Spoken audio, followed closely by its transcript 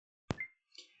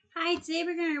Hi, today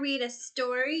we're going to read a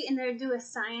story and then do a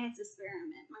science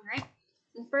experiment, alright?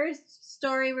 The first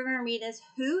story we're going to read is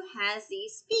Who Has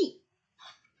These Feet?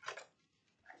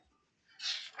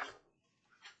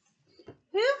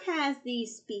 Who has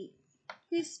these feet?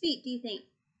 Whose feet do you think?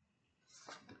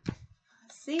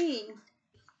 Let's see.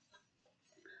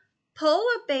 Polar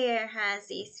bear has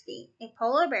these feet. A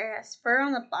polar bear has fur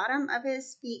on the bottom of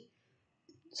his feet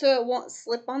so it won't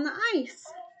slip on the ice.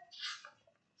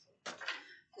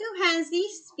 Who has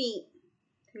these feet?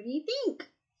 Who do you think?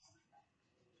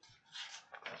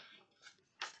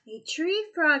 A tree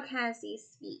frog has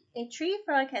these feet. A tree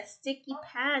frog has sticky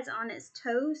pads on its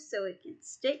toes so it can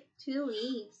stick to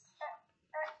leaves.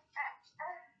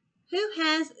 Who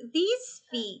has these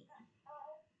feet?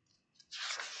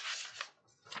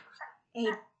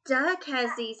 A duck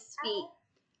has these feet.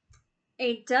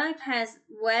 A duck has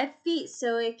webbed feet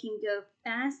so it can go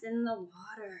fast in the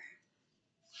water.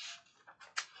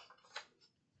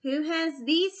 Who has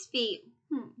these feet?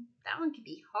 That one could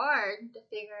be hard to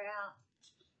figure out.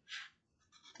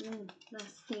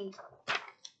 Let's see.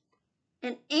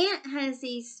 An ant has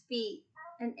these feet.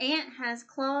 An ant has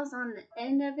claws on the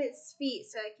end of its feet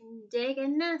so it can dig a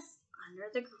nest under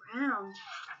the ground.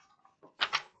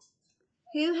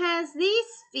 Who has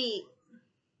these feet?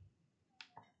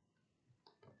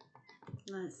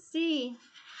 Let's see.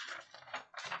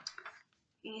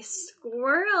 A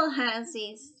squirrel has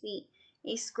these feet.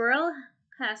 A squirrel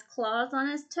has claws on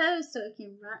its toes so it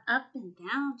can run up and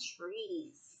down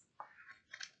trees.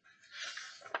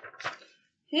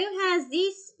 Who has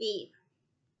these feet?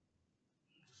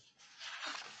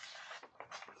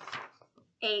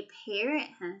 A parrot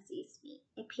has these feet.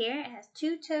 A parrot has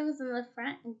 2 toes in the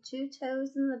front and 2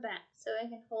 toes in the back so it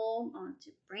can hold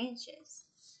onto branches.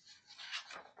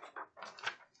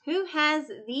 Who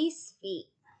has these feet?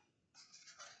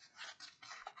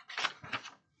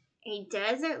 A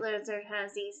desert lizard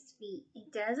has these feet. A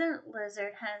desert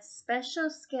lizard has special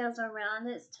scales around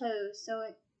its toes so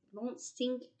it won't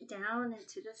sink down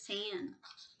into the sand.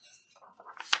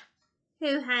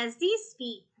 Who has these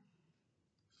feet?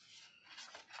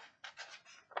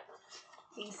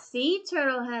 A sea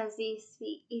turtle has these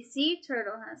feet. A sea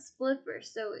turtle has flippers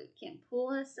so it can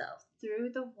pull itself through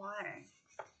the water.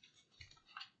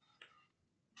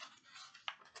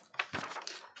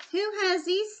 Who has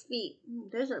these feet?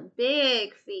 Those are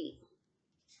big feet.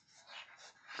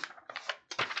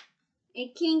 A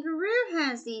kangaroo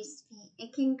has these feet. A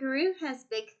kangaroo has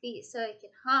big feet so it can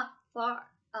hop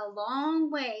a long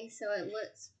way so it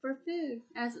looks for food,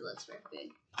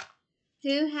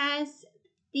 Who has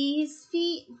these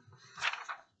feet?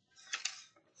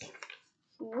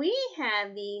 We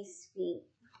have these feet.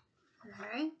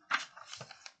 Alright.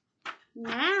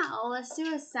 Now let's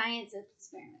do a science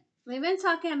experiment. We've been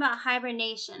talking about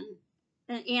hibernation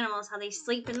and animals, how they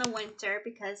sleep in the winter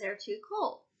because they're too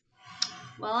cold.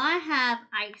 Well, I have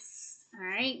ice.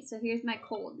 Alright, so here's my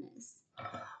coldness.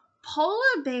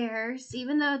 Polar bears,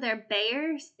 even though they're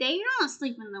bears, they don't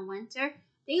sleep in the winter.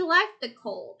 They like the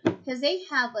cold because they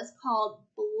have what's called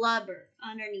blubber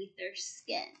underneath their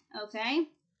skin, okay?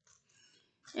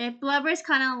 And blubber is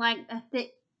kind of like a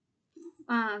thick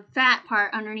fat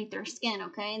part underneath their skin,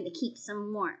 okay? And it keeps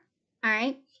them warm,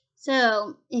 alright?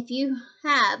 So, if you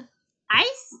have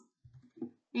ice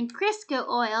and Crisco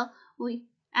oil,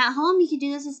 at home you can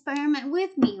do this experiment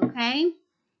with me, okay?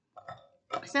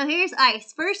 So here's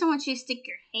ice. First I want you to stick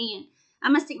your hand.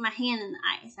 I'm going to stick my hand in the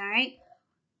ice, alright?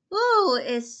 Ooh,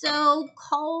 it's so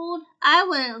cold. I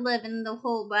wouldn't live in the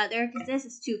cold weather because this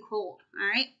is too cold,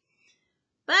 alright?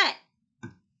 But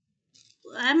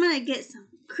I'm going to get some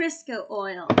Crisco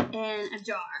oil in a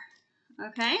jar,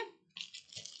 okay?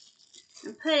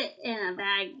 And put it in a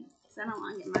bag because I don't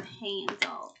want to get my hands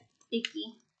all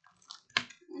icky.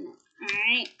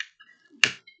 Alright.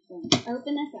 So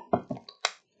open this up.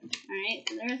 Alright,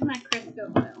 so there's my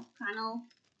Crisco oil. Kind of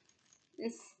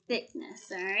this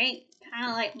thickness, alright? Kind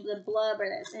of like the blubber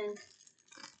that's in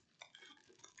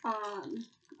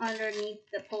underneath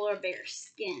the polar bear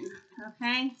skin.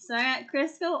 Okay, so I got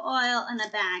Crisco oil in a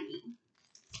baggie.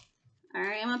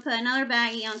 Alright, I'm going to put another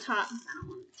baggie on top because I don't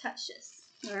want to touch this.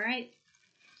 Alright.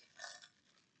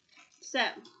 So,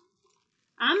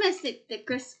 I'm going to stick the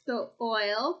Crisco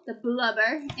oil, the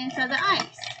blubber, inside the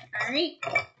ice. Alright.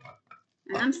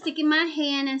 And I'm sticking my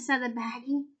hand inside the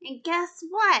baggie. And guess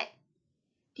what?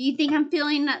 Do you think I'm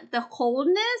feeling the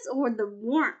coldness or the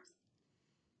warmth?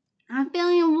 I'm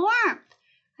feeling warmth.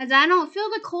 Because I don't feel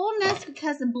the coldness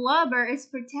because the blubber is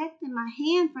protecting my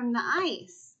hand from the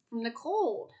ice, from the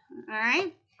cold.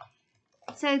 Alright?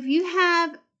 So if you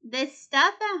have this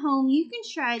stuff at home, you can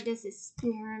try this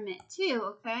experiment too,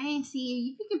 okay? And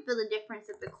see if you can feel the difference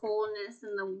of the coldness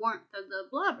and the warmth of the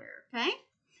blubber, okay?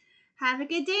 Have a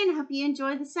good day and I hope you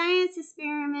enjoy the science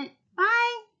experiment.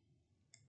 Bye!